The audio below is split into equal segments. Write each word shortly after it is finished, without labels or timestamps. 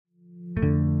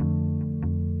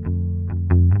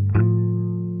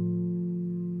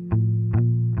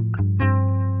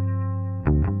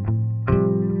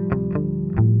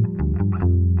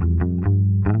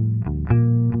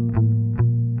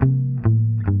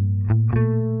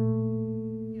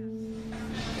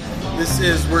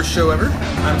is Worst Show Ever.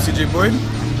 I'm CJ Boyd.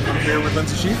 I'm here with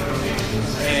Lindsay Sheaf.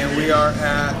 And we are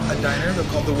at a diner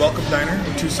called the Welcome Diner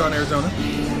in Tucson, Arizona.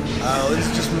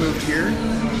 Lindsay just moved here.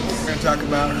 We're going to talk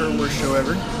about her worst show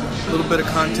ever. A little bit of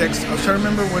context. I was trying to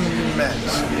remember when we met.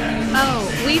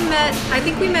 I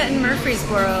think we met in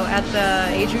Murfreesboro at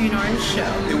the Adrian Orange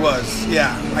show. It was,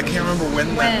 yeah. I can't remember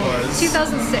when that was.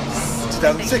 2006.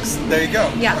 2006. There you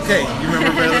go. Yeah. Okay, you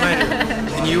remember better than I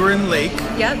do. And you were in Lake.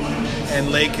 Yep. And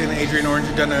Lake and Adrian Orange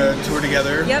had done a tour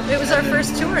together. Yep, it was our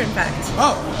first tour, in fact.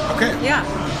 Oh, okay. Yeah.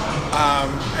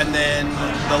 And then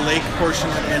the Lake portion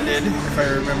had ended, if I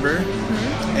remember.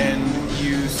 Mm-hmm. And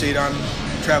you stayed on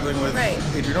traveling with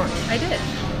Adrian Orange. I did.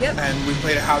 Yep. And we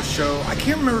played a house show. I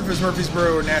can't remember if it was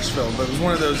Murfreesboro or Nashville, but it was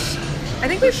one of those. I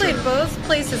think we played both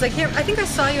places. I think I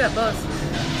saw you at both,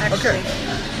 actually.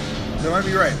 Okay. That might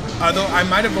be right. Although I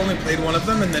might have only played one of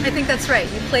them, and then I think that's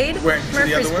right. You played went to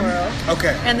the other one.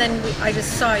 Okay. And then I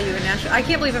just saw you in Nashville. I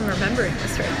can't believe I'm remembering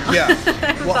this right now.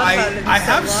 Yeah. Well, I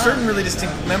have certain really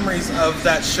distinct memories of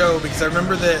that show because I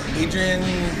remember that Adrian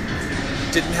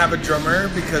didn't have a drummer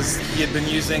because he had been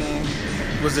using.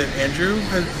 Was it Andrew?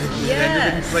 Had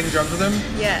Andrew been playing drums with him?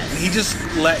 Yes.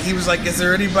 And he was like, is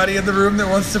there anybody in the room that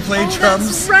wants to play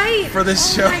drums for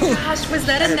this show? Oh my gosh, was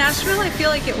that in Nashville? I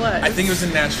feel like it was. I think it was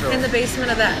in Nashville. In the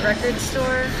basement of that record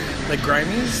store? Like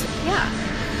Grimey's? Yeah.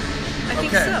 I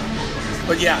think so.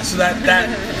 But yeah, so that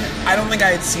I don't think I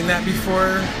had seen that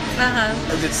before. Uh-huh.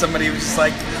 That somebody was just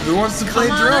like, who wants to play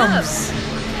drums?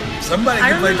 Somebody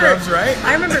can play drums, right?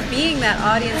 I remember being that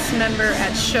audience member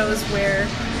at shows where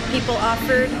people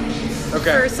offered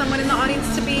for someone in the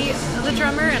audience to be the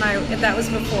drummer, and that was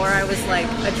before I was like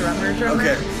a drummer.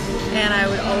 Okay. And I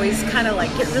would always kind of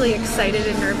like get really excited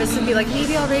and nervous and be like,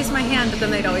 maybe I'll raise my hand, but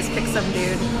then they'd always pick some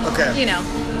dude. Okay. You know,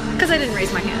 because I didn't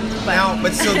raise my hand.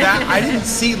 But so that I didn't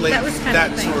see that was kind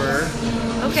that of thing. Tour.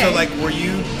 Okay. So like, were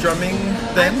you drumming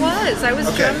then? I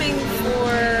was drumming for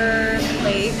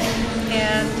Lake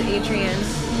and Adrian.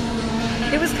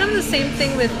 It was kind of the same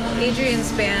thing with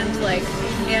Adrian's band. Like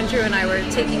Andrew and I were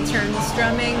taking turns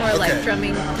drumming, or like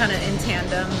drumming kind of in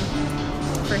tandem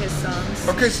for his songs.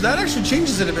 Okay, so that actually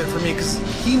changes it a bit for me because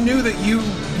he knew that you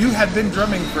had been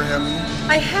drumming for him.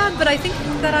 I had, but I think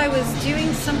that I was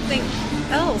doing something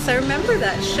else. I remember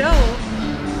that show,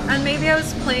 and maybe I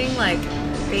was playing like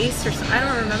bass or something. I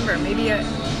don't remember. Maybe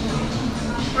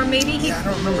he I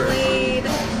don't remember. played.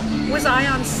 Was I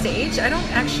on stage? I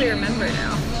don't actually remember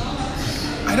now.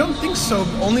 I don't think so.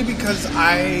 Only because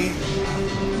I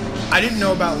didn't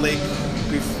know about Lake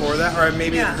before that, or I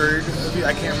maybe had heard of you.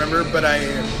 I can't remember, but I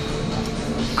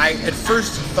at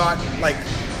first thought like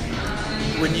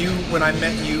when I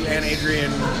met you and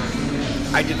Adrian,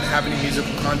 I didn't have any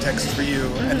musical context for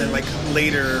you, and then like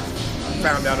later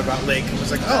found out about Lake and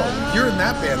was like, oh, you're in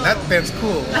that band. That band's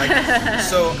cool. Like,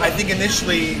 so I think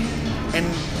initially, and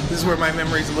this is where my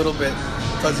memory's a little bit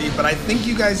fuzzy, but I think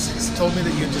you guys told me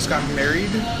that you just got married.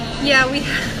 Yeah, we.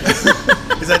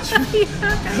 Is that true?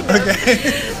 Yeah, kind of.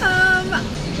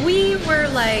 Okay. We were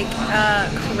like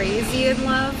crazy in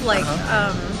love, like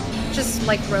just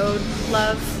like road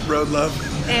love. Road love.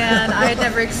 And I had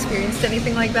never experienced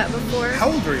anything like that before.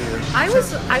 How old were you? I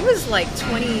was like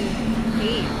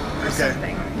 28 or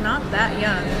something. Not that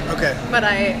young. Okay.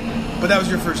 But that was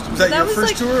your first. Was that your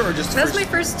first tour or just? That was my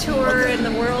first tour, and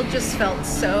the world just felt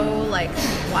so like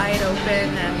wide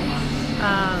open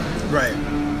and right.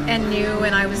 And new,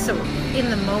 and I was so in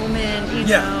the moment, you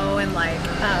know, and like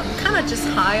kind of just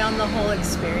high on the whole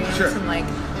experience. Sure. And like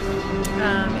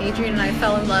Adrian and I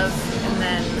fell in love, and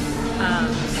then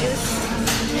it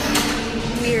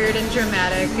was weird and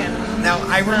dramatic. And now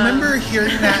I remember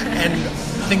hearing that and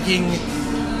thinking.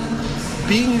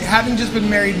 Having just been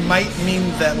married might mean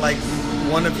that like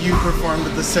one of you performed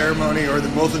at the ceremony or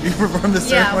that both of you performed the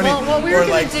ceremony. Yeah, well, what we were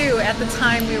going to do at the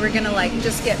time, we were going to like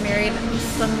just get married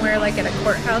somewhere like at a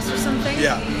courthouse or something.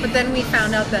 Yeah. But then we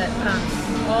found out that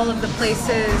all of the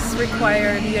places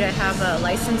required you to have a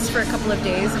license for a couple of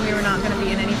days, and we were not going to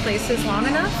be in any places long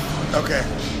enough. Okay.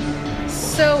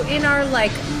 So in our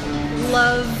like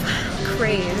love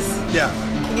craze,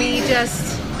 we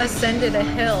just ascended a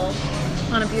hill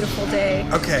on a beautiful day.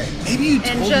 Okay, maybe you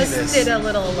told me this. And just did a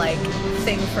little like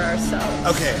thing for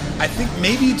ourselves. Okay, I think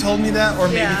maybe you told me that, or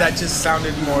maybe that just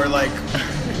sounded more like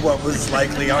what was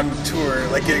likely on tour,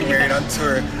 like getting married on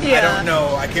tour. Yeah. I don't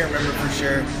know, I can't remember for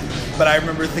sure, but I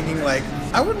remember thinking like,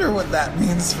 I wonder what that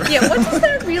means for what does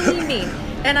that really mean?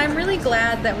 And I'm really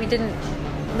glad that we didn't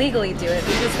legally do it,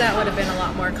 because that would have been a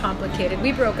lot more complicated.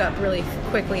 We broke up really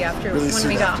quickly after when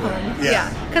we got home. Yeah,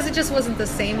 because it just wasn't the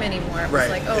same anymore. It was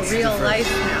like, oh, real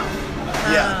life now.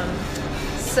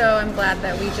 so I'm glad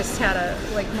that we just had a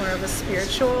more of a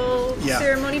spiritual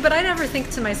ceremony. But I never think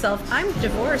to myself, I'm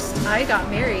divorced, I got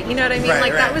married. You know what I mean?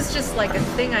 That was just like a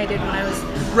thing I did when I was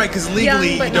right. Because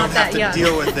legally, you don't have to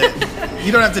deal with it.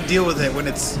 You don't have to deal with it when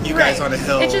it's you guys on a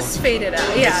hill. It just faded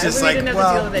out. Yeah, it's just we didn't have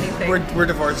to deal with anything. We're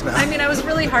divorced now. I mean, I was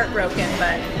really heartbroken,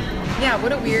 but yeah,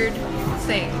 what a weird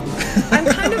thing. I'm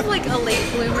kind of like a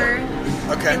late bloomer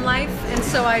in life, and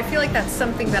so I feel like that's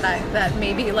something that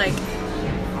maybe like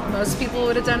most people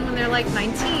would have done when they're like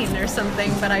 19 or something,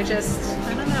 but I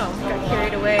don't know, got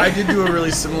carried away. I did do a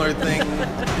really similar thing.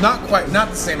 Not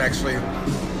the same actually.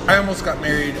 I almost got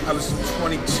married. I was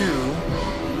 22.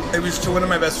 It was to one of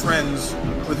my best friends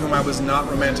with whom I was not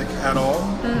romantic at all.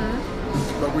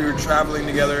 Mm-hmm. But we were traveling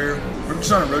together. We were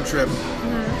just on a road trip.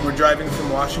 Mm-hmm. We're driving from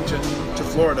Washington to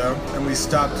Florida, and we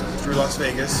stopped through Las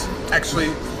Vegas.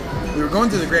 Actually, we were going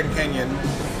through the Grand Canyon,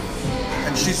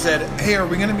 and she said, "Hey, are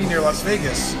we going to be near Las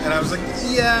Vegas?" And I was like,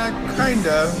 "Yeah,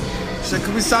 kinda." She said,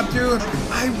 "Could we stop through?"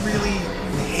 I really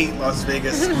hate Las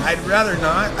Vegas. I'd rather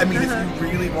not. I mean, if you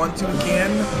really want to, we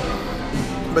can.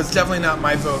 But it's definitely not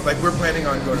my vote. Like, we're planning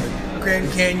on going to the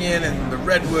Grand Canyon and the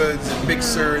Redwoods and Big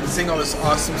Sur and seeing all this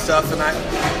awesome stuff. And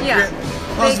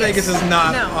Las Vegas is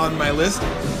not on my list.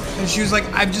 And she was like,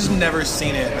 "I've just never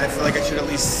seen it. I feel like I should at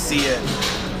least see it."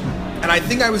 And I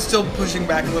think I was still pushing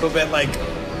back a little bit. Like,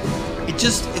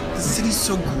 the city's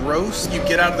so gross. You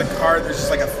get out of the car, there's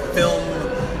just like a film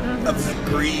of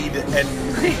greed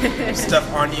and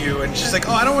stuff on you. And she's like,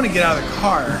 "Oh, I don't want to get out of the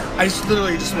car. I just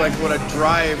literally just like want to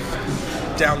drive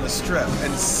down the strip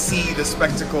and see the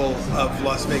spectacle of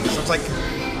Las Vegas." I was like,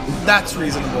 "That's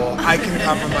reasonable. I can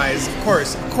compromise. Of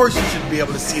course you should be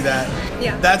able to see that."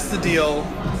 Yeah. That's the deal.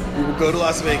 We will go to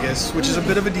Las Vegas, which is a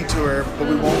bit of a detour, but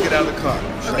we won't get out of the car.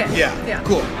 She's like, yeah,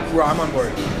 cool. I'm on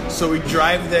board. So we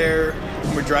drive there,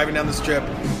 and we're driving down the strip,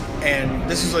 and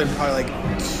this is probably like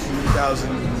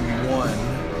 2001,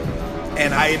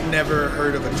 and I had never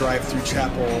heard of a drive-through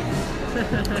chapel.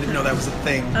 I didn't know that was a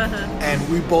thing. And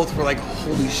we both were like,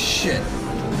 holy shit.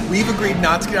 We've agreed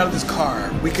not to get out of this car.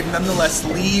 We could nonetheless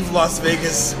leave Las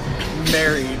Vegas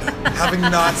married, having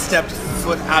not stepped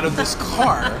foot out of this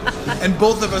car. And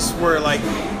both of us were like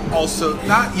also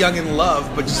not young in love,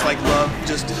 but just like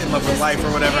just in love with life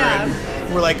or whatever. Yeah.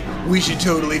 And we're like, we should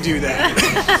totally do that.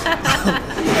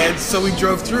 And so we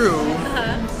drove through,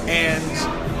 and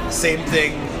same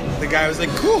thing. The guy was like,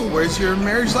 "Cool, where's your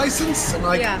marriage license?" I'm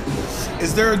like,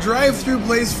 "Is there a drive-through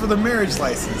place for the marriage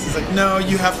license?" He's like, "No,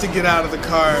 you have to get out of the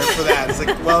car for that." It's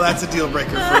like, well, that's a deal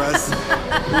breaker for us.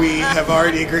 We have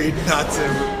already agreed not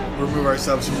to remove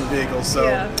ourselves from the vehicle, so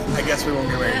I guess we won't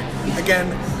get married.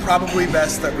 Again, probably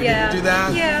best that we didn't do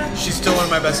that. Yeah. She's still one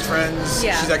of my best friends.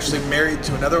 Yeah. She's actually married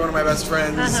to another one of my best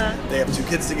friends. They have 2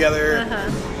 kids together.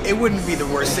 It wouldn't be the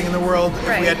worst thing in the world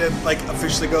if we had to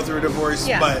officially go through a divorce,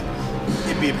 but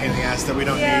it'd be a pain in the ass that we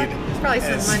don't need. It's probably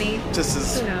some money.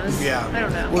 Who knows? Yeah. I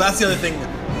don't know. Well, that's the other thing.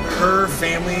 Her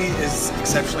family is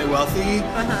exceptionally wealthy,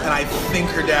 and I think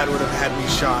her dad would have had me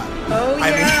shot. Oh, yeah. I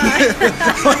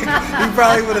mean, he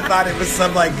probably would have thought it was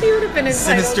some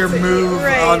sinister move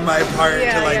on my part to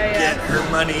get her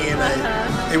money,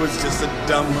 and it was just a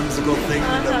dumb, whimsical thing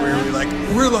that we were like,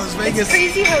 we're Las Vegas. It's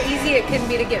crazy how easy it can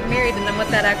be to get married, and then what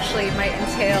that actually might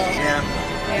entail.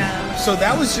 Yeah. So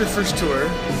that was your first tour.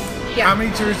 Yeah. How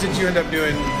many tours did you end up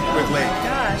doing with Lake? Oh,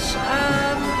 gosh.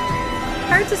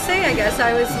 Hard to say, I guess.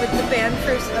 I was with the band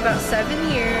for about 7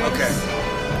 years. Okay.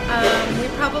 We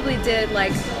probably did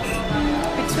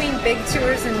between big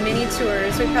tours and mini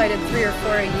tours, we probably did 3 or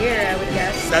 4 a year, I would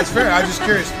guess. That's fair. I was just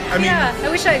curious. I mean, I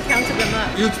wish I had counted them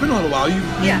up. It's been a little while. You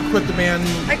quit the band.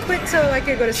 I quit so I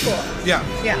could go to school. Yeah.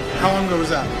 How long ago was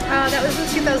that? That was in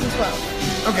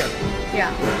 2012. Okay.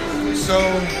 Yeah. So,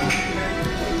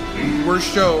 worst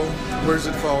show, where does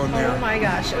it fall in there? Oh my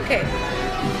gosh. Okay.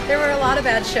 There were a lot of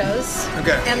bad shows.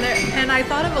 Okay. And I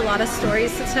thought of a lot of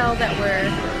stories to tell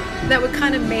that would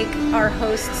kind of make our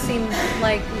host seem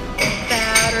like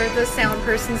bad, or the sound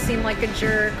person seem like a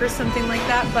jerk or something like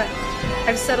that. But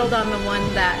I've settled on the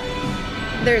one that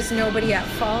there's nobody at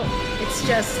fault. It's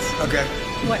just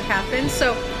what happened.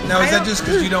 So now is that just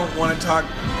because you don't want to talk?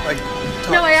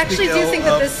 No, I actually do think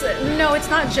that this. No, it's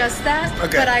not just that.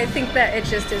 Okay. But I think that it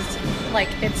just is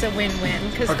it's a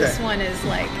win-win, because this one is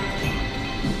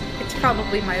it's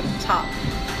probably my top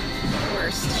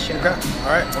worst show. Okay. All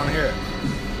right. I want to hear it.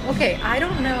 Okay. I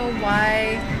don't know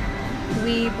why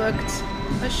we booked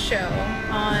a show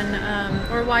on,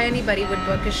 or why anybody would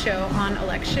book a show on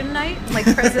election night,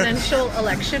 presidential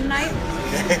election night.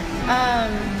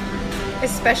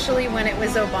 Especially when it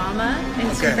was Obama in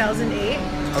 2008.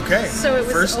 Okay. So it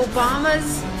was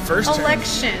Obama's first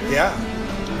election. Yeah.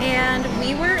 And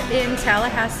we were in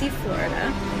Tallahassee,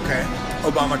 Florida. Okay.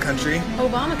 Obama country.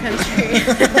 Obama country.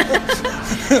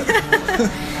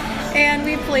 And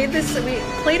we played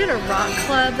at a rock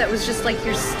club that was just like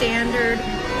your standard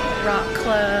rock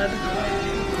club.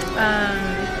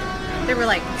 There were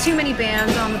like too many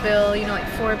bands on the bill, you know, like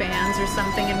 4 bands or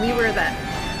something, and we were the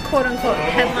quote unquote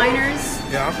headliners.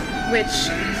 Yeah. Which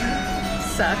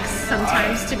sucks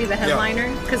sometimes to be the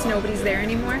headliner because nobody's there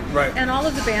anymore. Right. And all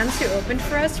of the bands who opened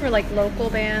for us were like local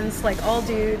bands, like all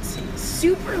dudes,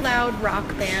 super loud rock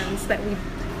bands that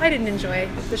I didn't enjoy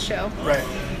the show. Right.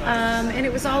 And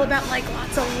it was all about like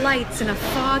lots of lights and a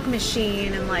fog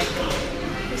machine and like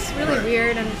it was really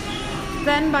weird. And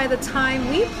then by the time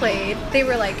we played, they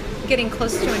were like getting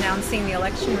close to announcing the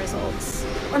election results.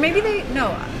 Or maybe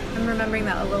I'm remembering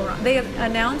that a little wrong. They had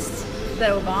announced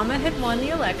that Obama had won the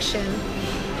election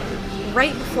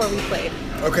right before we played.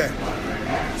 Okay.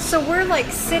 So we're like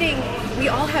sitting, we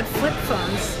all had flip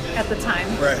phones at the time.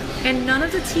 Right. And none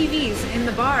of the TVs in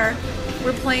the bar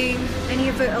were playing any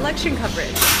of the election coverage.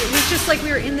 It was just like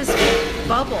we were in this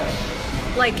bubble.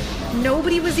 Like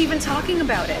nobody was even talking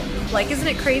about it. Like, isn't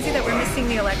it crazy that we're missing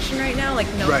the election right now? Like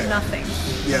nothing.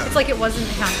 Yeah. It's like it wasn't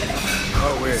happening.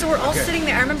 Oh, weird. So we're all sitting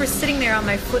there. I remember sitting there on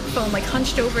my flip phone, like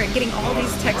hunched over it, getting all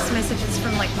these text messages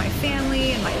from like my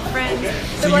family and my friends.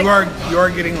 So like, you are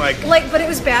getting like, but it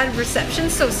was bad reception,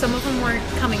 so some of them weren't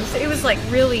coming. So it was like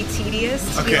really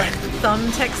tedious to be like thumb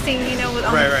texting, you know, with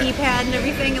on the keypad and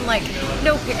everything, and like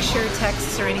no picture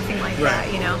texts or anything like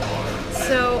that, you know.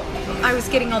 So I was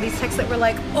getting all these texts that were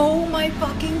like, oh my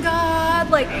fucking God,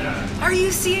 like, are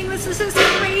you seeing this? This is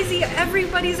crazy.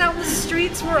 Everybody's out in the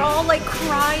streets. We're all like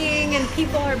crying and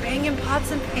people are banging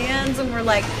pots and pans and we're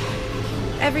like,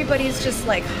 everybody's just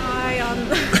like high on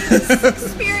this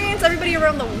experience. Everybody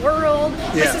around the world.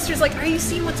 My sister's like, are you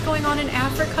seeing what's going on in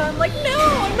Africa? I'm like, no,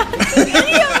 I'm not seeing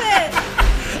any of it.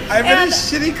 I'm in a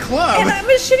shitty club. And I'm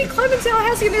in a shitty club in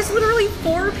Tallahassee, and there's literally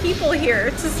 4 people here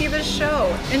to see this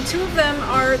show. And 2 of them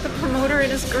are the promoter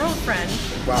and his girlfriend.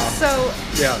 Wow. So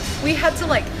we had to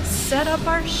like set up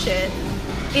our shit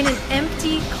in an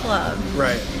empty club.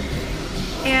 Right.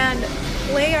 And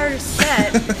play our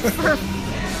set for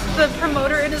the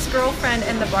promoter and his girlfriend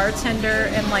and the bartender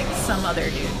and like some other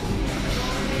dude.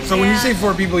 So when you say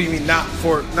 4 people, you mean not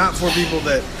four people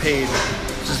that paid.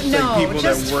 Just people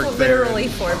that worked there. Literally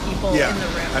 4 people in the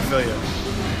room. I feel you.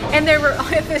 And there were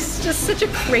this just such a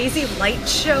crazy light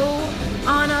show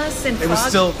on us, and they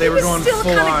were going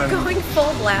full on, going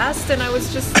full blast, and I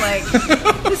was just like,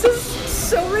 this is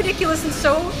so ridiculous and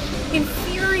so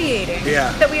infuriating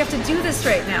that we have to do this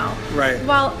right now. Right.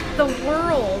 While the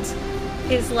world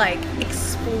is like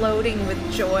exploding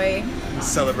with joy,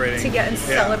 celebrating.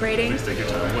 Celebrating.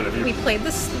 We played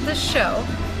the show.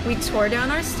 We tore down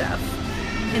our stuff.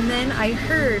 And then I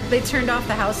heard, they turned off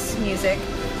the house music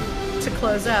to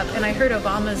close up, and I heard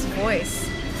Obama's voice,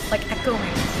 like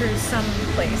echoing through some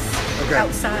place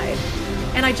outside.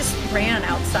 And I just ran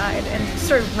outside and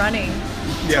started running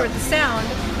toward the sound.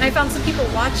 And I found some people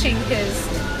watching his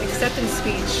acceptance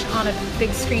speech on a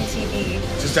big screen TV.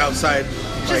 Just outside?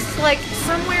 Just like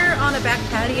somewhere on a back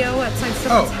patio outside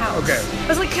someone's house. Okay. I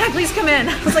was like, can I please come in?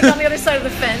 I was like on the other side of the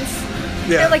fence.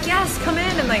 Yeah. They're like, yes, come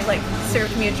in, and they like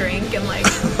served me a drink, and like,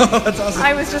 oh, that's awesome.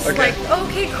 I was just like,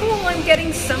 okay, cool, I'm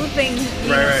getting something, you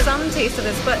know, some taste of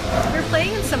this. But we were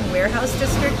playing in some warehouse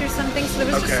district or something, so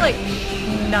there was just like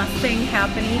nothing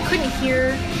happening. You couldn't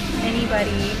hear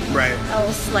anybody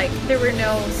else. Like there were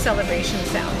no celebration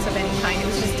sounds of any kind. It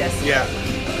was just desolate. Yeah.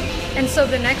 And so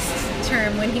the next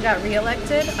term, when he got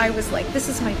reelected, I was like, this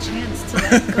is my chance to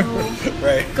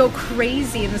like go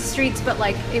crazy in the streets. But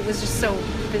like it was just so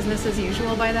business as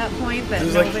usual by that point that it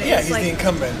was nobody, he's the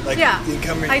incumbent. Like the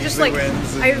incumbent I just like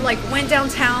wins. I like went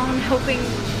downtown hoping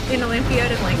in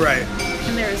Olympiad and like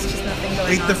and there was just nothing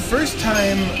going on. The first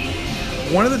time,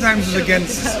 one of the times was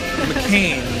against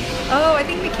McCain. Oh, I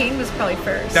think McCain was probably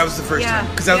first. That was the first time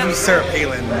because that was Sarah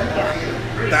Palin.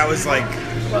 Yeah. That was like.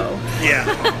 Whoa.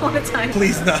 Yeah. All the time.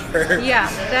 Please not her. Yeah.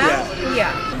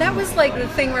 That was like the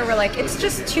thing where we're like, it's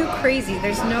just too crazy.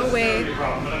 There's no way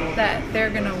that they're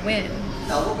gonna win.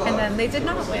 And then they did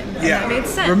not win. And that made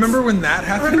sense. Remember when that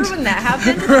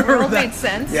happened? The world made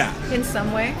sense. Yeah. In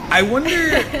some way. I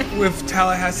wonder with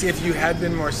Tallahassee if you had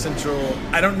been more central.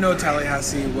 I don't know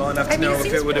Tallahassee well enough to know if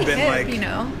it would have been like. You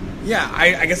know. Yeah,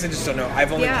 I guess I just don't know.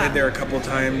 I've only played there a couple of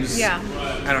times. Yeah.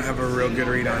 I don't have a real good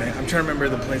read on it. I'm trying to remember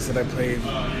the place that I played.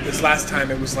 This last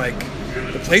time it was like,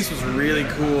 the place was really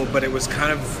cool, but it was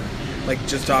kind of like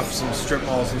just off some strip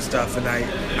malls and stuff, and I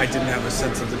didn't have a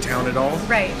sense of the town at all.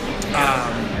 Right.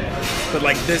 But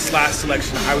like this last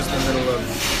selection, I was in the middle of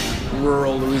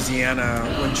rural Louisiana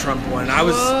when Trump won. I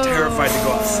was terrified to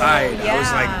go outside. I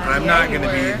was like, I'm not going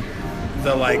to be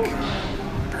the like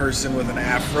person with an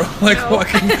afro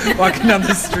walking down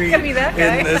the street be that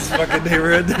guy. in this fucking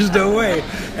neighborhood. There's no way.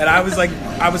 And I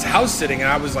was house sitting, and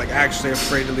I was like actually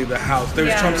afraid to leave the house. There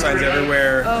was Trump signs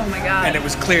everywhere. Oh my god! And it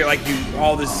was clear, like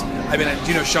all this. I mean,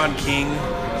 do you know Sean King?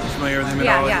 Familiar with him at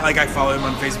all? Yeah. Like I follow him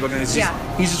on Facebook, and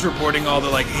he's just reporting all the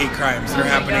like hate crimes that are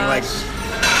happening like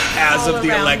as all of the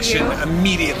election. you.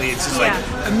 Immediately, it's just like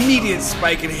immediate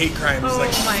spike in hate crimes. Oh like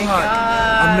my fuck,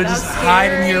 God, I'm gonna just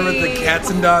hide in here with the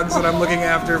cats and dogs that I'm looking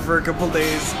after for a couple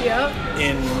days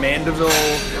in Mandeville,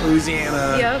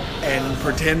 Louisiana, and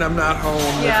pretend I'm not home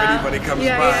if anybody comes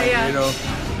by. You know.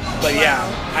 But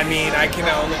I mean, I'm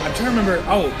trying to remember.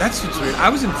 Oh, that's what's weird. I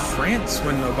was in France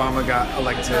when Obama got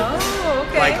elected. Oh,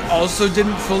 okay. Like, also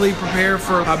didn't fully prepare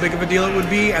for how big of a deal it would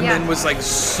be, and then was like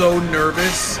so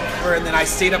nervous. And then I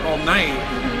stayed up all night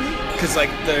because like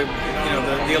the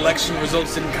election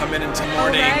results didn't come in until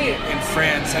morning in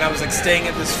France, and I was like staying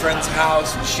at this friend's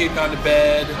house, and she had gone to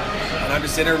bed, and I'm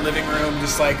just in her living room,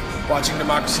 just like watching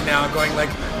Democracy Now, going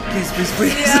like, please, please,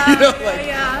 please.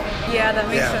 Yeah, that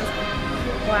makes sense.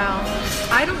 Wow.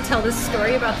 I don't tell this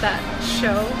story about that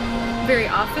show very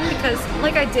often because,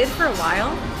 like, I did for a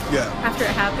while after it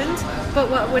happened. But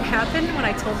what would happen when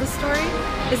I told this story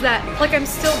is that, like, I'm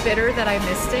still bitter that I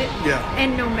missed it. Yeah.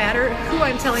 And no matter who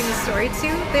I'm telling the story to,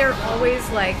 they're always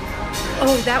like,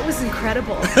 oh, that was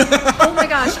incredible. Oh my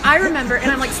gosh, I remember.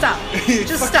 And I'm like, stop.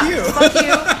 Just stop. Fuck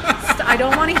you. I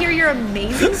don't want to hear your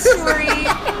amazing story.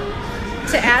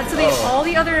 To add to all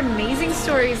the other amazing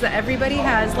stories that everybody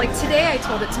has. Like today I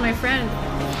told it to my friend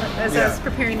as I was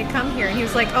preparing to come here, and he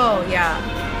was like, oh yeah.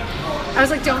 I was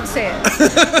like, don't say it.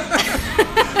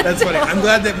 That's funny. I'm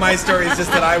glad that my story is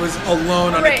just that I was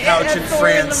alone on a couch in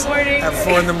France at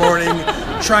 4 in the morning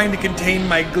trying to contain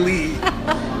my glee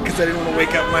because I didn't want to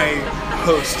wake up my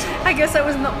host. I guess I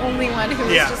wasn't the only one who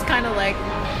was just kind of like,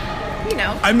 you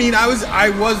know. I mean, I was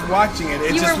watching it.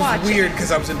 It just was weird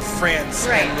because I was in France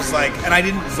and was like, and I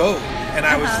didn't vote, and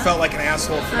I felt like an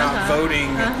asshole for not voting.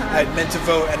 I meant to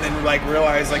vote, and then like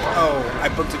realized like, oh, I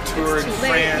booked a tour in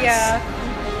France,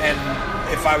 and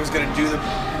if I was gonna do the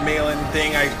mail-in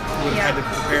thing, I would have had to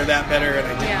prepare that better, and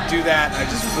I didn't do that. I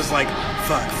just was like,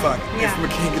 fuck. If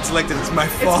McCain gets elected, it's my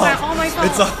fault. It's all my fault.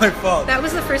 It's all my fault. That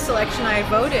was the first election I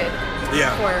voted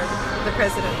for the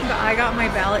president. I got my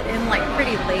ballot in like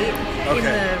pretty late in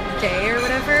the day or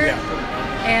whatever.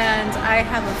 And I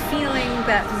have a feeling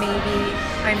that maybe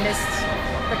I missed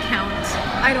the count.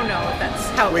 I don't know if that's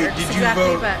how it works did you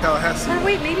exactly, vote but Tallahassee? Or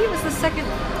wait, maybe it was the second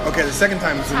Okay, the second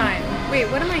time. Wait,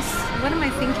 what am I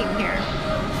thinking here?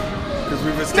 Because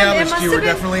we've established you were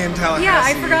definitely in Tallahassee. Yeah,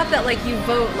 I forgot that like you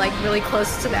vote like really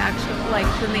close to the actual, like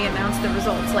when they announce the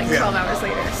results, like 12 hours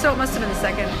later. So it must have been the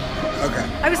second. Okay.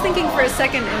 I was thinking for a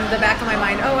second in the back of my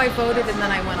mind, oh, I voted and then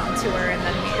I went on tour and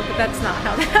then but that's not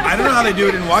how that I don't know how they do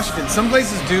it in Washington. Some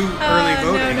places do early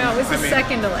voting. No, it was the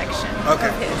second election of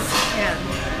his.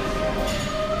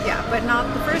 Yeah, but not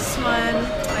the first one.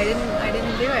 I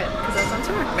didn't do it because I was on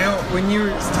tour. Now, when you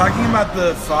were talking about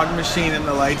the fog machine and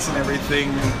the lights and everything,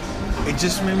 it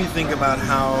just made me think about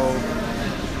how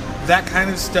that kind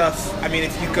of stuff. I mean,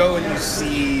 if you go and you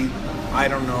see, I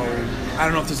don't know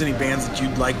if there's any bands that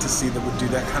you'd like to see that would do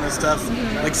that kind of stuff.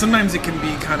 Like sometimes it can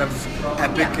be kind of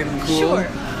epic and cool,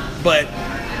 but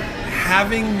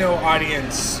having no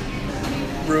audience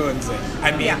ruins it.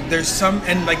 I mean, there's some,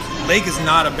 and like Lake is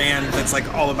not a band that's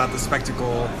like all about the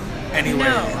spectacle anyway.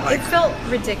 No, like, it felt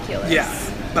ridiculous. Yeah,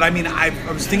 but I mean, I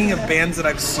was thinking of bands that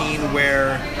I've seen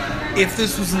where if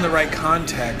this was in the right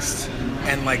context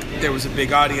and like there was a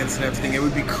big audience and everything, it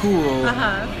would be cool.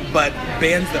 But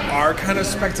bands that are kind of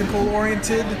spectacle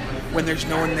oriented, when there's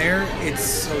no one there, it's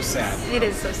so sad. It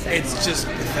is so sad. It's just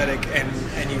pathetic,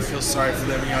 and you feel sorry for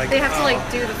them. And you're like, they have to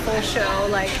like do the full show,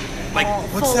 like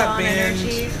what's that band?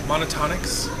 Energy.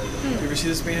 Monotonics. You ever see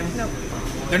this band? Nope.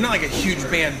 They're not like a huge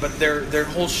band, but their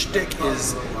whole shtick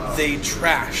is they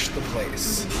trash the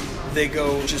place. They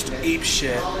go just ape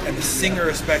shit, and the singer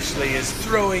especially is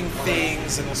throwing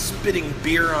things and spitting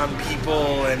beer on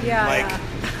people, and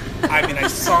I mean, I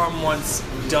saw him once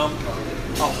dump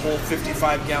a whole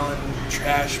 55-gallon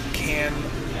trash can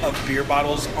of beer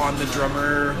bottles on the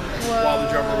drummer while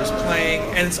the drummer was playing,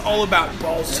 and it's all about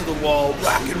balls to the wall,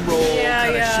 rock and roll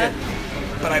kind of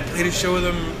shit. But I played a show with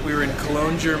them. We were in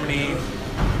Cologne, Germany.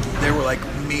 There were like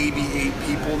maybe 8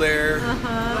 people there,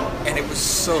 and it was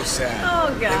so sad.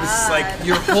 Oh god! It was like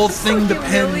your whole thing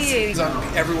depends on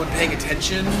everyone paying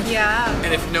attention. Yeah.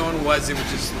 And if no one was, it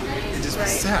just was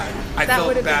sad. I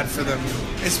felt bad for them,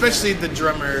 especially the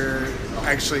drummer.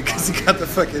 actually, because he got the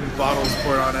fucking bottles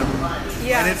poured on him.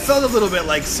 Yeah. And it felt a little bit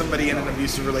like somebody in an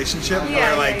abusive relationship.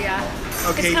 Yeah, where like, It's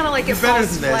okay, kind of like you're it better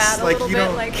falls than this. flat a Like, little you bit.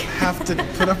 don't Like have to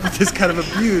put up with this kind of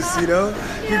abuse, you know?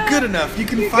 Yeah. You're good enough. You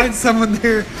can find someone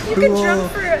there you who could will... drum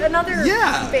for another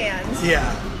Yeah. band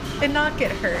Yeah. and not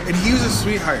get hurt. And he was a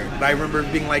sweetheart. And I remember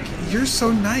being like, you're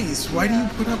so nice. Why do you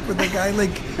put up with a guy,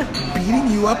 like, beating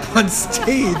you up on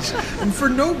stage? And for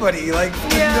nobody. Like, for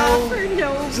for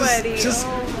nobody. Just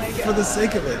oh my God. for the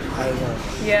sake of it. I don't know.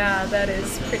 Yeah, that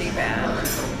is pretty bad.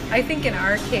 I think in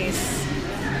our case,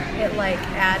 it like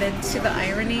added to the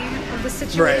irony of the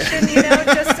situation, Right. you know,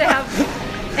 just to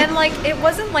have, and like it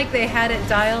wasn't like they had it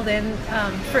dialed in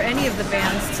for any of the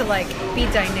bands to like be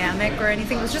dynamic or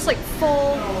anything. It was just like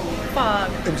full fog,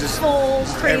 full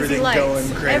crazy everything lights, going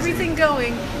crazy. everything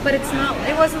going. But it's not.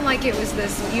 It wasn't like it was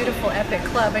this beautiful epic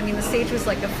club. I mean, the stage was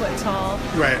like a foot tall,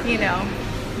 Right. You know.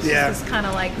 Yeah. This kind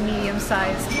of like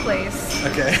medium-sized place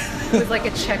Okay. with like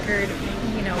a checkered,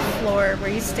 you know, floor where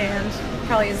you stand.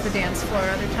 Probably is the dance floor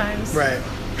other times. Right.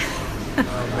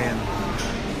 Oh, man.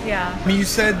 Yeah. I mean, you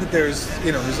said that there's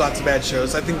lots of bad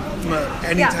shows. I think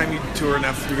anytime you tour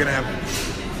enough, you're going to have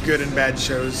good and bad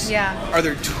shows. Yeah. Are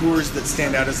there tours that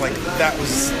stand out as like, that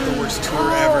was the worst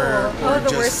tour ever? Oh,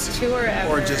 the worst tour ever.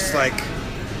 Or just like,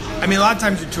 I mean, a lot of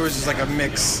times your tours is like a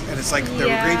mix, and it's like there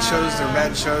were great shows, there were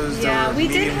bad shows, there were we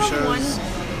did medium have shows.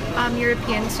 one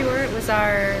European tour. It was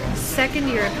our second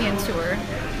European tour,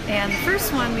 and the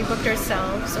first one we booked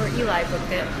ourselves, or Eli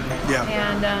booked it. Yeah.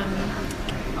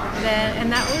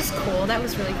 And that was cool. That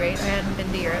was really great. I hadn't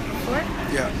been to Europe before.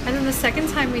 Yeah. And then the second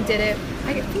time we did it,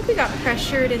 I think we got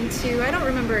pressured into. I don't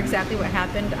remember exactly what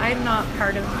happened. I'm not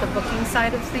part of the booking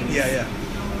side of things. Yeah.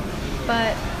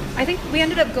 But I think we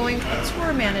ended up going to a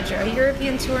tour manager, a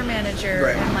European tour manager,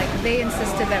 Right. and like they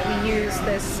insisted that we use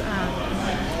this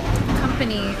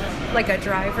company, like a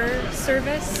driver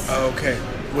service. Oh, okay.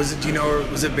 Was it? Do you know? Or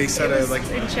was it based out of like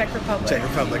in Czech Republic? Czech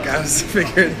Republic? I was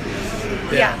figured.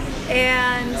 Yeah.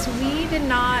 And we did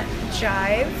not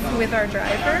jive with our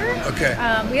driver. Okay.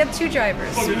 We had two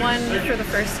drivers, one for the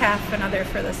first half, another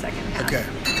for the second half. Okay.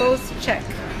 Both Czech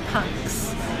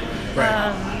punks.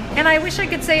 Right. And I wish I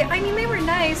could say, I mean, they were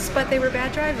nice, but they were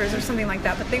bad drivers or something like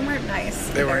that. But they weren't nice.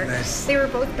 They either. weren't nice. They were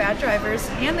both bad drivers,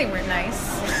 and they weren't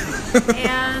nice.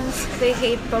 And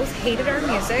they both hated our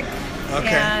music. Okay.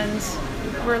 And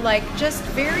were like just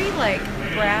very like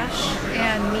brash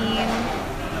and mean.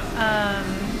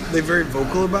 They're very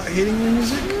vocal about hating your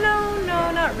music? No,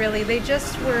 not really. They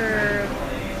just were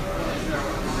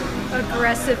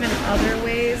aggressive in other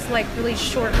ways, like really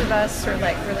short with us, or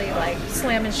like really like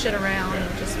slamming shit around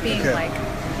and just being like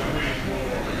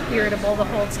irritable the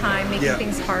whole time, making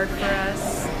things hard for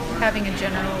us, having a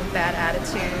general bad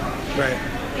attitude. Right.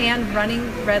 And running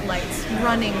red lights,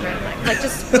 like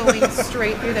just going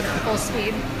straight through them at full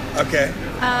speed. Okay.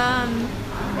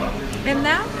 And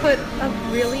that put a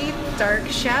really dark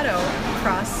shadow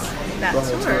across that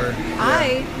tour. Yeah.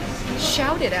 I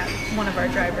shouted at one of our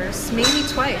drivers, maybe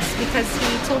twice, because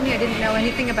he told me I didn't know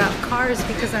anything about cars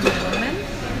because I'm a woman.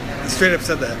 He straight up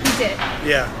said that. He did.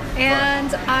 Yeah.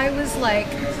 And I was like,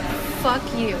 fuck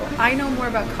you. I know more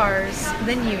about cars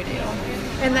than you do.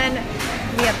 And then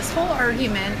we had this whole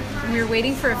argument. We were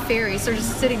waiting for a ferry, so we're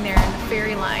just sitting there in the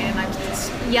ferry line, and I'm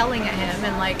just yelling at him,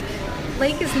 and like,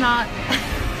 Lake is not...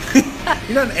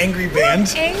 You're not an angry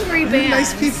band. We're angry You're band.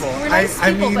 nice people. We're nice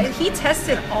people, mean, but he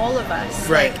tested all of us.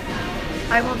 Right. Like,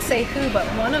 I won't say who, but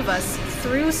one of us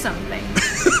threw something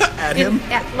at him?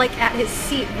 at his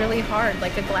seat really hard,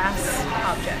 like a glass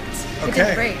object. It Okay.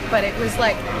 didn't break, but it was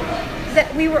like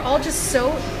that. We were all just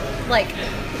so like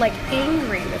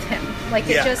angry with him. Like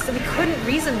it just, we couldn't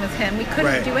reason with him. We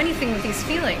couldn't do anything with these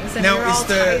feelings, and now, we were all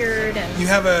tired. And you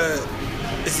have a.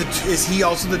 Is he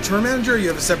also the tour manager, or you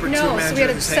have a separate tour manager? No, so we had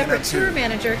a separate tour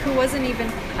manager who wasn't even,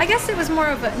 I guess it was more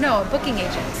of a booking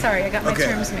agent. Sorry, I got my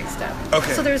terms mixed up.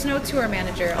 Okay. So there's no tour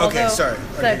manager, although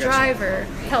the driver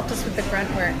helped us with the grunt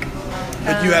work.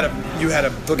 Like you had a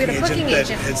booking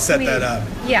agent that had set that up.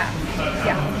 Yeah.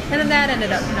 And then that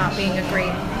ended up not being a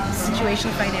great situation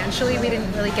financially. We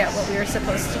didn't really get what we were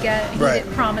supposed to get.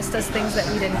 He promised us things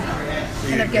that we didn't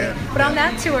end up getting. But on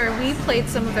that tour, we played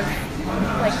some of the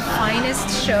like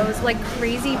finest shows, like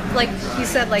crazy, like you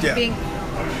said, like being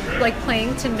like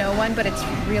playing to no one, but it's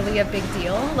really a big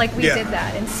deal. Like we did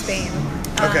that in Spain.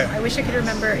 I wish I could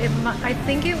remember it. I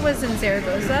think it was in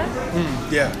Zaragoza.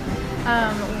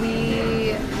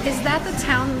 Is that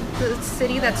the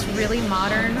city that's really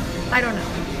modern? I don't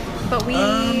know, but we.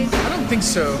 I don't think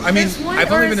so. I mean,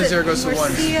 I've only been to Zaragoza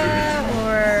once.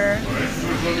 Or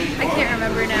I can't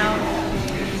remember now.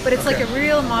 But it's like Okay. a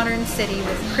real modern city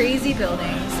with crazy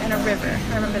buildings and a river.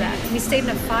 I remember that. And we stayed in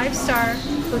a 5-star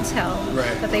hotel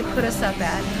Right. that they put us up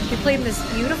at. We played in this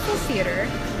beautiful theater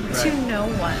to Right. no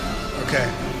one. Okay.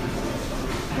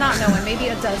 Not no one, maybe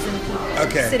a dozen people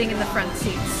Okay. sitting in the front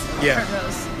seats, Yeah. front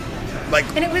rows. Like,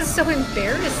 And it was so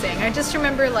embarrassing. I just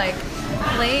remember like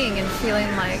playing and feeling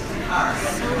like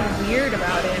so weird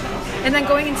about it. And then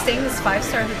going and staying in this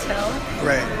 5-star hotel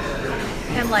right.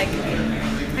 and like,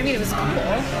 I mean, it was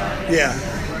cool. Yeah.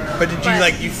 But did you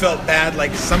But- you felt bad,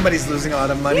 like somebody's losing a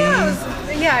lot of money?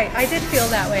 I did feel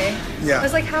that way. Yeah. I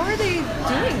was like, how are they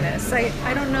doing this?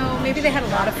 I don't know. Maybe they had a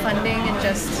lot of funding and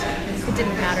just it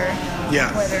didn't matter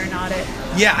Yeah. whether or not it.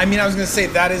 Yeah, I mean, I was gonna say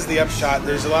that is the upshot.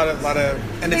 There's a lot of,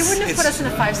 and They it's, wouldn't have it's put us in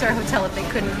a 5-star hotel if they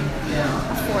couldn't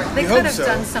afford. They You could hope have so.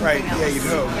 done something Right, else. yeah, you'd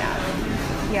hope.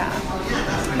 Yeah.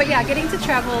 But yeah, getting to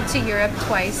travel to Europe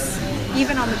twice,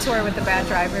 even on the tour with the bad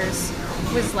drivers,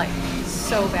 was like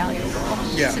so valuable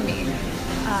Yeah. to me.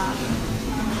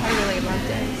 I really loved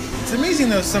it. It's amazing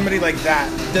though. Somebody like that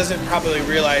doesn't probably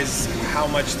realize how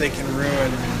much they can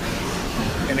ruin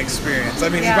an experience. I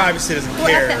mean, Yeah. he obviously doesn't Well,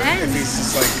 at care the end, if he's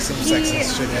just like some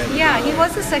sexist shithead. Yeah, he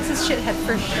was a sexist shithead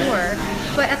for sure.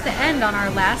 But at the end, on our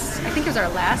last, I think it was our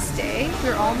last day, we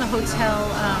were all in the hotel,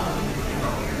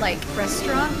 like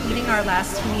restaurant, eating our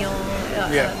last meal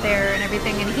Yeah. there and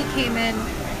everything. And he came in,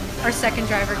 our second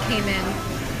driver came in,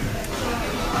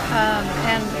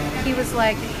 and he was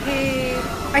like, "Hey,"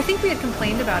 I think we had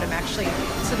complained about him actually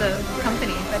to the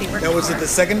company that he worked Now, was for. it the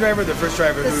second driver or the first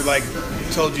driver who The like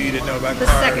told you didn't know about The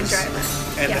cars? second driver.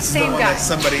 And Yeah, this is same the one guy. that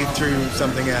somebody threw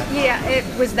something at. Yeah, it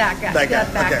was that guy. That guy,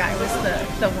 That okay. guy was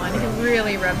the one who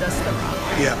really rubbed us the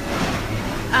wrong way. Yeah.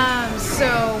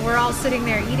 So we're all sitting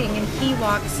there eating, and he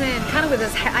walks in, kind of with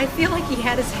his hat. I feel like he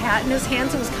had his hat in his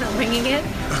hands and was kind of wringing it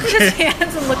with his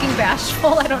hands and looking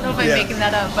bashful. I don't know if I'm Yeah. making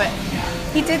that up, but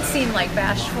he did seem like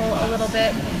bashful a little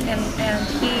bit. And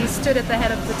he stood at the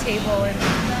head of the table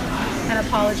and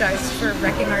apologized for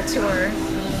wrecking our tour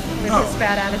with Oh. his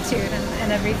bad attitude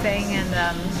and everything. And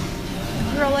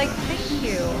we were all like, thank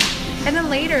you. And then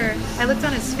later, I looked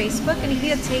on his Facebook, and he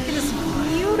had taken this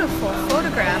beautiful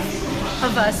photograph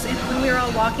of us when we were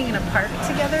all walking in a park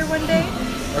together one day.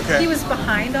 Okay. He was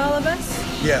behind all of us,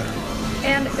 Yeah.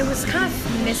 and it was kind of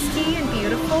misty and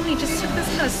beautiful. And he just took this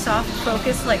kind of soft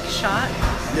focus like shot,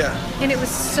 Yeah. and it was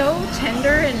so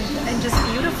tender and just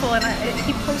beautiful. And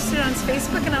he posted it on his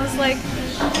Facebook, and I was like,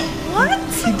 what?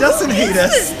 He doesn't Who hate is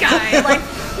us. This guy, like,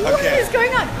 what Okay. is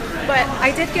going on? But I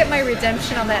did get my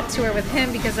redemption on that tour with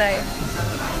him because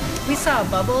we saw a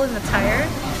bubble in the tire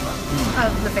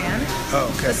of the van, Oh,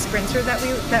 okay. the Sprinter that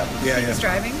Yeah, he was yeah.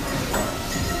 driving.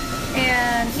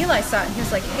 And Eli saw it, and he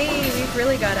was like, "Hey, we've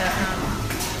really got to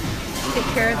take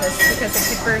care of this because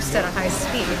it could burst at a high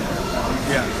speed."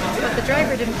 Yeah. But the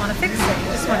driver didn't want to fix it; he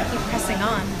just wanted to keep pressing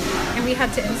on, and we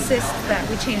had to insist that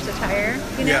we change the tire.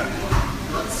 You know.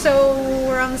 Yeah. So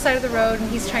we're on the side of the road, and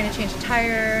he's trying to change the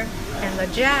tire, and the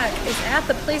jack is at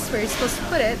the place where he's supposed to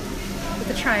put it, with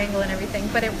the triangle and everything,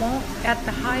 but it won't, at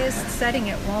the highest setting,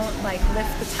 it won't like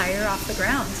lift the tire off the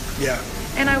ground. Yeah.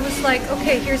 And I was like,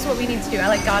 okay, here's what we need to do. I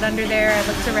like got under there, I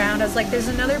looked around, I was like, there's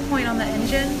another point on the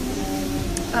engine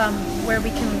where we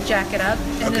can jack it up,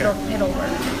 and Okay. it'll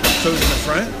work. So it was in the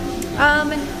front?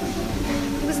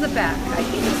 It was the back. I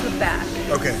think it was the back.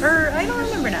 Okay. Or I don't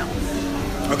remember now.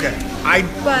 Okay.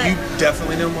 But- You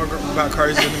definitely know more about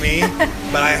cars than me,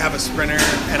 but I have a Sprinter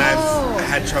and Oh. I've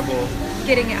had trouble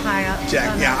Getting it high up.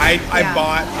 jack. on Yeah, that. I Yeah.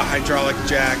 bought a hydraulic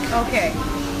jack Okay.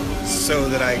 so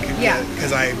that I could Yeah. get,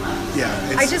 because I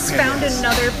just found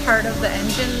another part of the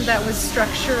engine that was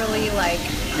structurally like,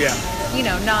 Yeah. you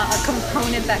know, not a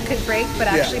component that could break, but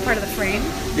Yeah. actually part of the frame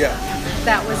Yeah.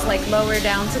 that was like lower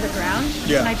down to the ground.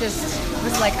 Yeah. And I just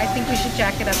was like, I think we should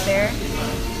jack it up there.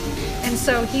 And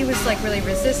so he was like really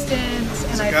resistant,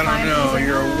 and like, I I don't finally know, was like,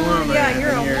 you're a "Oh, woman, Yeah, you're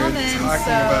a and you're woman, talking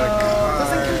so about a it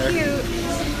doesn't car." compute.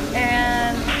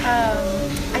 And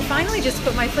I finally just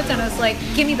put my foot down. I was like,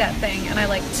 give me that thing. And I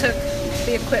like took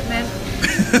the equipment,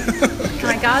 and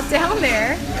I got down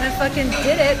there, and I fucking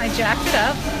did it, and I jacked it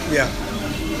up. Yeah.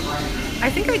 I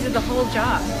think I did the whole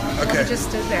job. Okay. I just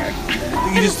stood there.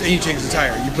 You changed the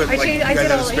tire. You put I like changed. you I guys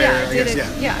did had a all. spare, Yeah, I I did guess. it.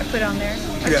 Yeah. Yeah, I put on there.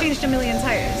 I've Yeah. changed a million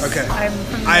tires. Okay. I'm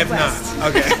from the I have Midwest. not.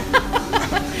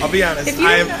 Okay. I'll be honest. If you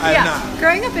I didn't have, know, I have yeah, not.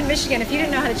 growing up in Michigan, if you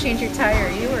didn't know how to change your tire,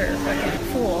 you were a fucking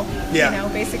fool. Yeah. You know,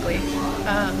 basically.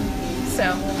 So.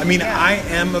 I mean, yeah. I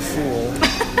am a fool,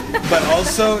 but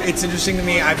also it's interesting to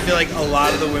me. I feel like a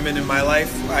lot of the women in my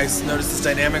life, I noticed this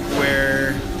dynamic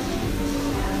where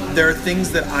there are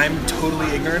things that I'm totally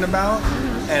ignorant about,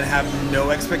 and have no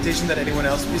expectation that anyone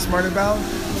else would be smart about.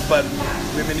 But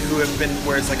women who have been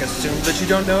where it's like assumed that you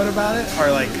don't know about it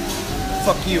are like,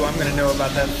 fuck you, I'm gonna know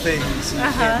about that thing, so you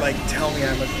can't like tell me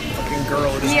I'm a fucking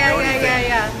girl who doesn't know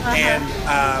anything.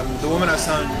 And the woman I was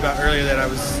telling you about earlier that I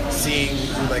was seeing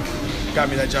who like got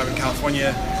me that job in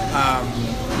California,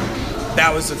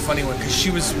 that was a funny one because she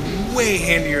was way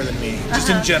handier than me, just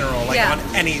in general, like on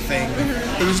anything.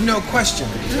 There was no question.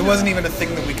 It wasn't even a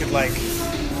thing that we could like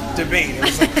debate. It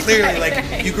was like clearly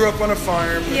like you grew up on a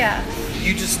farm.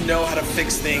 You just know how to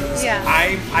fix things.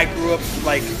 I grew up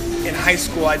like in high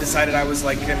school. I decided I was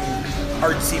like an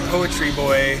artsy poetry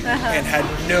boy and had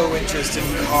no interest in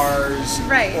cars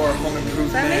or home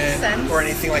improvement or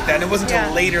anything like that. And it wasn't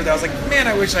until later that I was like, man,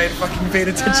 I wish I had fucking paid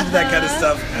attention to that kind of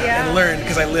stuff and learned,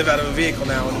 because I live out of a vehicle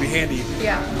now and it would be handy.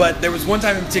 But there was one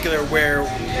time in particular where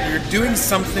we were doing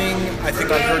something, I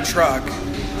think on her truck,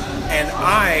 and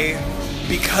I,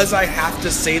 because I have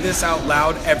to say this out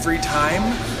loud every time,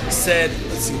 said,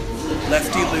 let's see,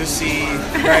 lefty loosey,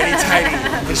 righty tighty.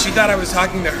 And she thought I was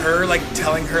talking to her, like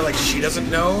telling her like she doesn't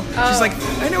know. She's like,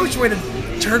 I know which way to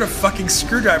turn a fucking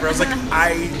screwdriver. I was like,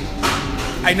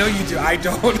 I know you do. I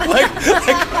don't. like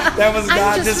that was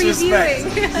not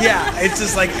disrespect. Yeah, it's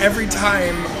just like every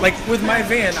time, like with my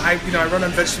van, I run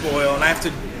on vegetable oil and I have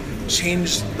to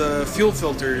change the fuel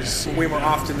filters way more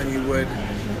often than you would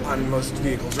on most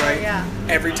vehicles, right?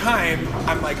 Every time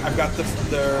I'm like, I've got the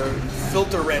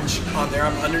filter wrench on there,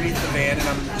 I'm underneath the van and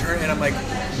I'm turning and I'm like,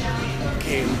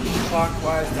 okay,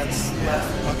 clockwise, that's left,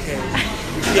 okay.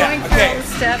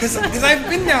 Because I've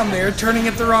been down there turning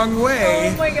it the wrong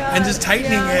way and just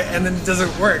tightening it, and then it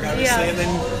doesn't work, obviously, and then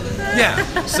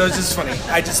so it's just funny.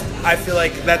 I feel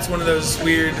like that's one of those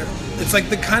weird, it's like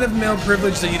the kind of male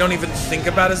privilege that you don't even think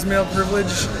about as male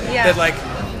privilege, that like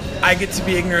I get to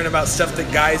be ignorant about stuff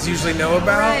that guys usually know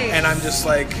about, and I'm just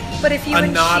like, but if you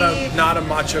not a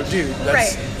macho dude.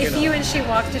 That's, if you and she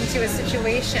walked into a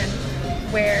situation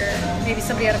where maybe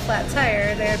somebody had a flat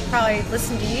tire, they'd probably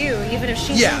listen to you, even if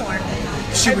she knew more.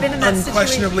 She would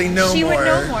unquestionably know more. She would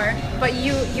know more, but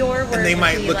your word. And they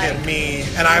might look at me,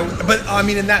 and but I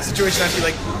mean, in that situation, I'd be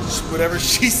like, whatever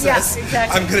she says,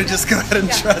 I'm gonna just go ahead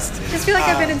and trust. I just feel like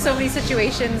I've been in so many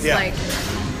situations, like,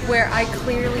 where I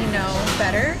clearly know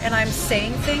better and I'm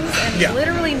saying things and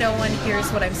literally no one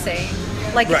hears what I'm saying.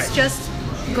 Like it's just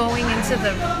going into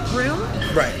the room,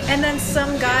 and then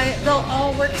some guy, they'll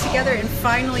all work together and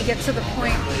finally get to the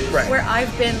point where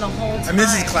I've been the whole time. I mean,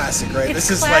 this is classic, right? It's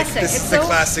this classic. Is like, this is the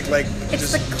classic, like, it's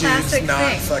just the classic dudes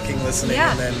not thing. fucking listening.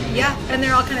 And then, and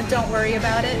they're all kind of don't worry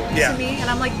about it to me, and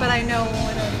I'm like, but I know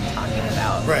what I'm talking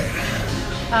about.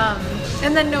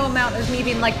 And then no amount of me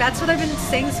being like, that's what I've been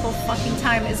saying this whole fucking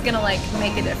time is gonna like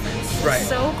make a difference. It's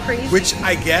so crazy. Which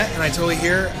I get and I totally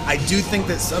hear. I do think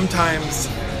that sometimes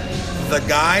the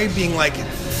guy being like,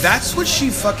 that's what she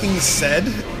fucking said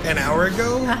an hour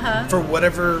ago for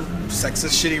whatever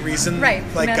sexist shitty reason. Like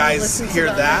men guys hear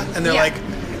that and they're like,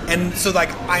 and so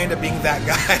like I end up being that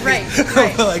guy. Like,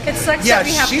 it sucks that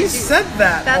we have she said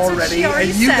that already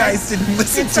and you guys didn't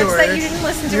listen to her. That you didn't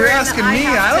listen to You're her. asking me,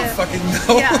 I don't fucking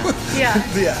know. Oh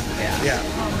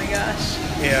my gosh.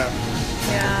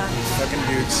 Fucking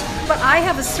dudes. But I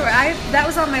have a story. That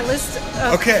was on my list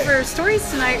for stories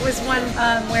tonight. Was one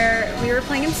where we were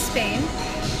playing in Spain,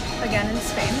 again in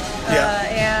Spain,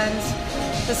 and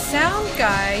the sound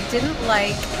guy didn't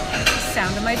like the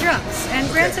sound of my drums. And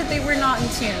granted, they were not in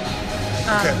tune.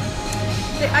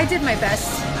 I did my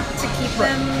best to keep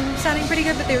them sounding pretty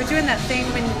good, but they were doing that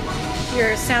thing when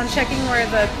you're sound checking where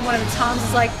one of the toms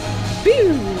is like,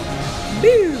 boo,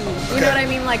 boo. You know what I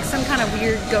mean? Like some kind of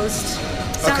weird ghost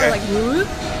sound, like whoop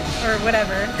or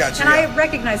whatever. Gotcha, and I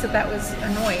recognized that was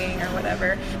annoying or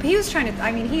whatever. But he was trying to,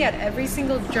 I mean, he had every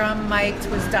single drum mic'd,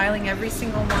 was dialing every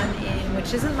single one in,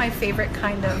 which isn't my favorite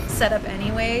kind of setup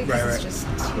anyway. It's just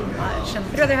too much. And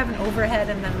I'd rather have an overhead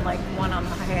and then like one on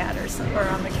the hi-hat or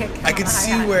on the kick. I could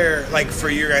see where, like, for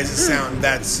your guys' sound,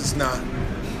 that's just not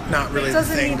really the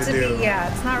thing to do.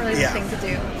 It's not really the thing to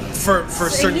do. For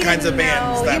certain kinds of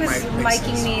bands, that might make sense. He was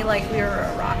micing me like we were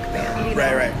a rock band. You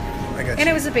know? Right. I got you. And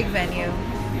it was a big venue.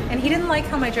 And he didn't like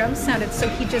how my drums sounded, so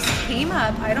he just came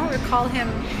up. I don't recall him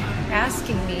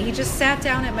asking me. He just sat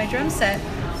down at my drum set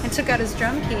and took out his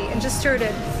drum key and just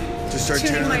started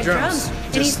tuning my drums.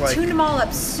 And he tuned them all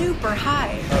up super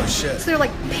high. Oh, shit. So they're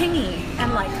like pingy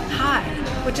and like high,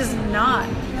 which is not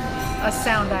a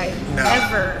sound I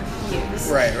ever use.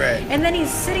 Right. And then he's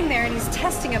sitting there and he's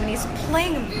testing them and he's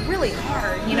playing them really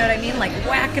hard. You know what I mean? Like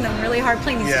whacking them really hard,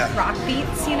 playing these rock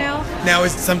beats, you know? Now,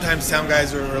 sometimes sound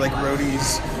guys or like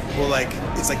roadies will like,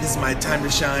 it's like, this is my time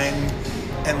to shine.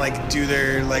 and like do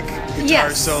their like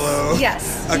guitar solo?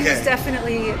 Yes. Okay. He was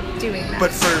definitely doing that.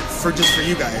 But for just for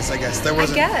you guys, I guess there weren't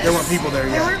people there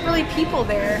yet. There weren't really people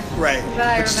there. Right.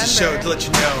 That I but remember. to let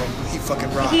you know he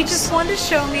fucking rocks. He just wanted to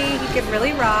show me he could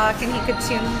really rock, and he could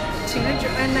tune it,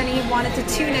 and then he wanted to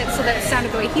tune it so that it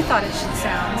sounded the way he thought it should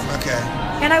sound. Okay.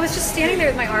 And I was just standing there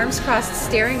with my arms crossed,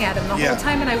 staring at him the whole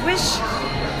time, and I wish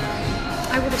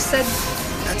I would have said.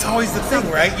 That's always the thing,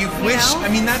 right? You wish. know? I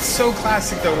mean, that's so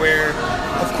classic, though. Where,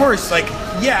 of course, like,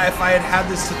 yeah, if I had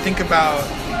this to think about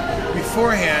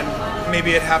beforehand,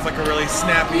 maybe I'd have like a really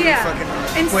snappy fucking.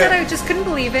 Instead, whip. I just couldn't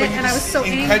believe it, and I was so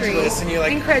incredulous, angry. And you're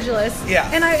like, incredulous. Yeah.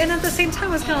 And at the same time,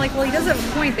 I was kind of like, well, he does have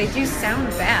a point. They do sound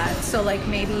bad, so like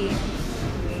maybe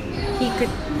he could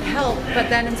help. But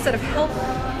then instead of help,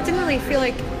 it didn't really feel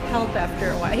like help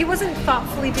after a while. He wasn't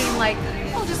thoughtfully being like,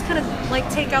 I'll just kind of like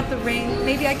take out the ring.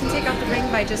 Maybe I can take out the ring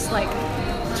by just like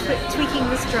tweaking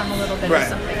this drum a little bit or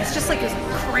something. It's just like just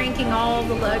cranking all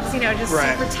the lugs, just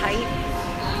super tight,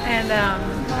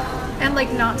 and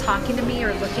like not talking to me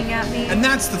or looking at me. And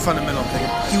that's the fundamental thing.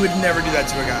 He would never do that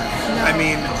to a guy. No. I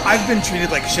mean, I've been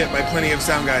treated like shit by plenty of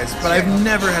sound guys, but I've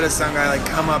never had a sound guy like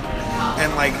come up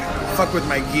and like fuck with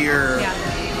my gear. Yeah.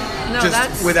 No, just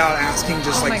that's, without asking,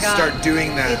 just like start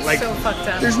doing that. It's like, so fucked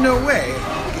up. There's no way.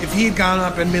 If he had gone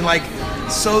up and been like,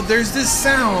 so there's this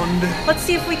sound. Let's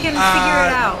see if we can figure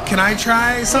it out. Can I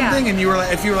try something? Yeah. And you were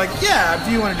like, if you were like, yeah,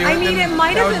 if you want to do it. I mean, then it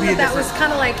might have been that was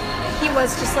different. kind of like he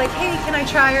was just like, hey, can I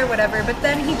try or whatever. But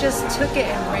then he just took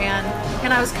it and ran,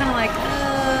 and I was kind of like,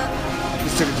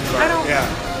 Just took it too far. I don't.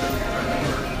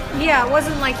 Yeah. It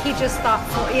wasn't like he just thought.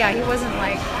 Yeah, he wasn't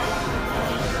like.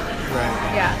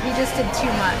 Right. Yeah, he just did too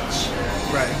much.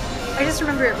 Right. I just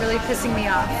remember it really pissing me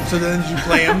off. So then did you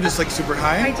play him just like super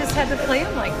high? I just had to play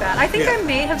him like that. I think I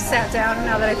may have sat down,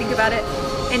 now that I think about it,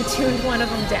 and tuned one of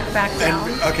them back down.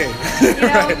 Okay.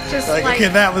 Right. Just like, okay,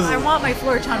 that was. I want my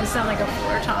floor tom to sound like a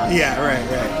floor tom. Yeah, right.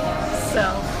 So,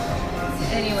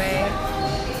 anyway.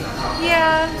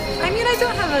 Yeah, I mean, I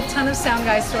don't have a ton of sound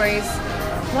guy stories.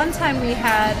 One time we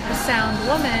had a sound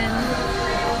woman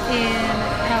in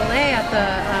LA at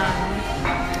the,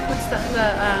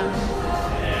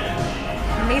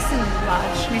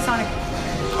 Masonic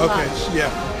Lodge. Yeah.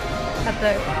 At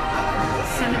the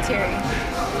cemetery,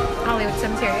 Hollywood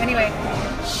Cemetery. Anyway,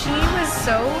 she was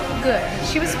so good.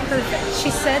 She was perfect. She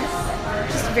said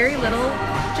just very little,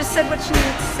 just said what she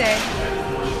needed to say,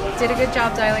 did a good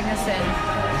job dialing us in,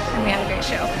 and we had a great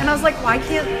show. And I was like, why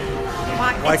can't it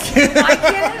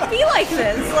be like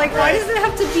this? Like, why does it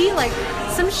have to be like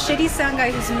some shitty sound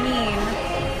guy who's mean?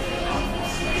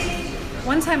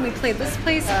 One time we played this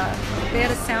place, they had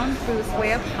a sound booth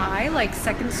way up high, like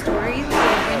second story, with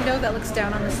a window that looks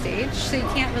down on the stage, so you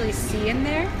can't really see in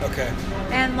there. Okay.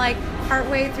 And like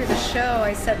partway through the show,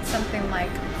 I said something like,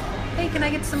 hey, can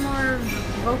I get some more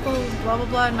vocal blah blah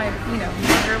blah in my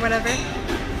monitor or whatever.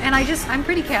 And I'm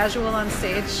pretty casual on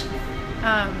stage.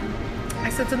 I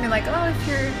said something like, oh,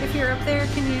 if you're up there,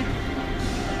 can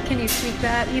you tweak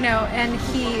that? And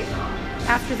he,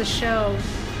 after the show,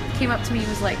 came up to me and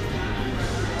was like,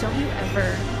 don't you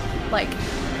ever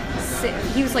sit.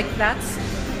 He was like,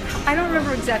 I don't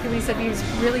remember exactly what he said, but he was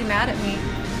really mad at me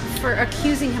for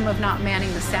accusing him of not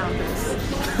manning the sound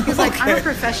booth. He was like, I'm a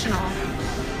professional.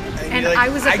 And I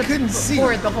was at the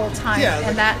board the whole time,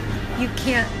 and that you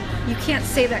can't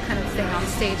say that kind of thing on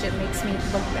stage. It makes me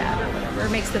look bad or whatever.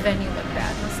 It makes the venue look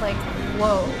bad. And it's like,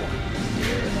 whoa.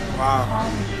 Wow.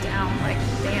 Calm down. Like,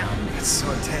 damn. It's so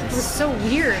intense. It was so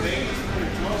weird.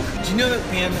 Do you know that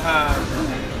band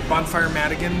Bonfire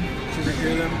Madigan? Did you ever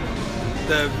hear them?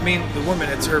 The woman,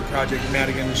 it's her project,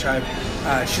 Madigan Shive.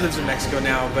 She lives in Mexico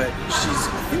now, but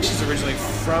I think she's originally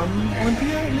from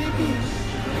Olympia, maybe?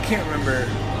 I can't remember.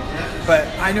 But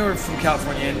I know her from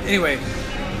California. And anyway,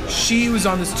 she was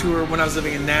on this tour when I was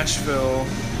living in Nashville.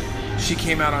 She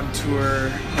came out on tour,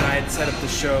 and I had set up the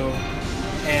show.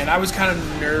 And I was kind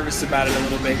of nervous about it a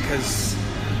little bit because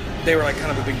they were like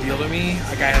kind of a big deal to me.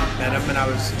 Like I hadn't met them,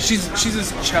 and she's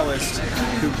this cellist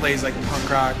who plays like punk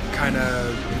rock, kind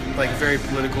of like very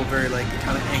political, very like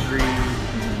kind of angry,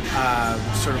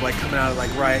 sort of like coming out of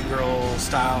like Riot Grrrl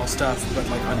style stuff, but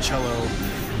like on cello.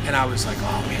 And I was like,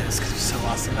 oh man, this is gonna be so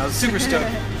awesome. I was super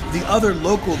stoked. The other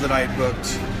local that I had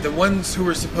booked, the ones who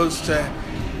were supposed to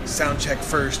sound check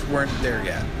first weren't there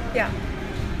yet. Yeah.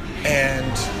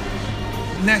 And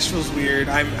Nashville's weird.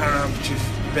 I don't know if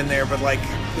you've been there, but like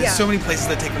there's so many places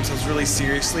that take themselves really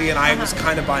seriously, and I was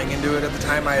kind of buying into it at the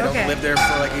time. I had only lived there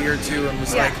for like a year or two, and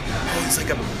was like, oh, it's like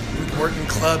a important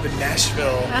club in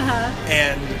Nashville.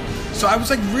 And So I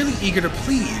was like really eager to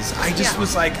please. I just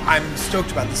was like, I'm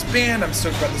stoked about this band, I'm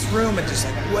stoked about this room, and just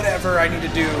like whatever I need to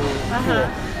do, cool.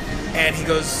 And he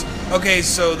goes, okay,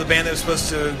 so the band that was supposed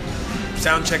to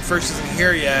sound check first isn't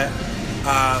here yet.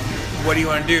 What do you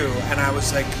want to do? And I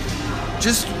was like,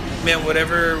 just, man,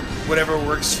 whatever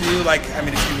works for you. Like, I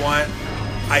mean, if you want,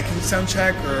 I can sound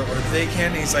check or they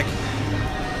can. And he's like,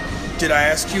 did I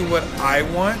ask you what I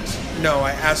want? No,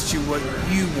 I asked you what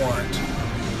you want.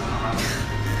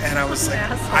 And I was like,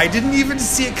 I didn't even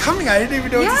see it coming. I didn't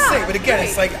even know what to say. But again,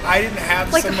 it's like I didn't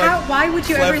have like some why would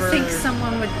you clever... ever think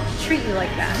someone would treat you like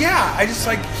that? Yeah, I just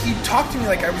like he talked to me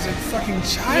like I was a fucking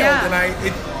child,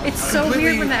 and it's so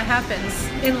weird when that happens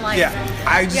in life. Yeah,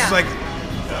 I just like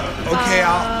okay,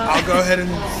 I'll go ahead and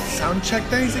sound check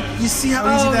that. He's like, you see how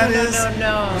easy that is?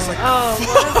 No. I was like, what a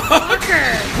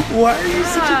fucker! Why are you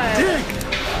such a dick?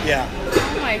 Yeah.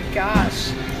 Oh my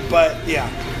gosh. But yeah,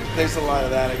 there's a lot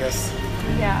of that, I guess.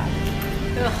 Yeah.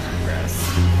 Ugh, gross.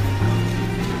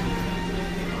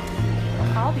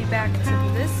 I'll be back to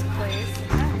this place.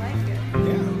 I like it.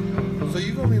 Yeah. So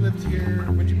you've only lived here.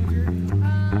 When did you move here?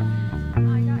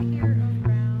 I got here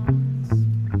around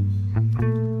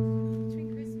between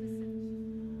Christmas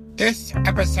and. This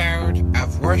episode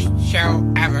of Worst Show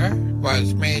Ever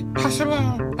was made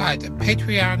possible by the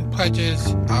Patreon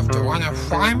pledges of Joanna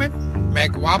Fryman,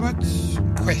 Meg Roberts,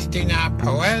 Christina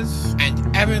Perez,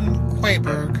 and Evan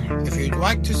Quayberg. If you'd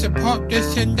like to support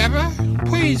this endeavor,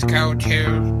 please go to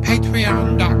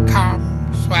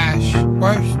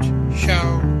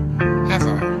patreon.com/worstshow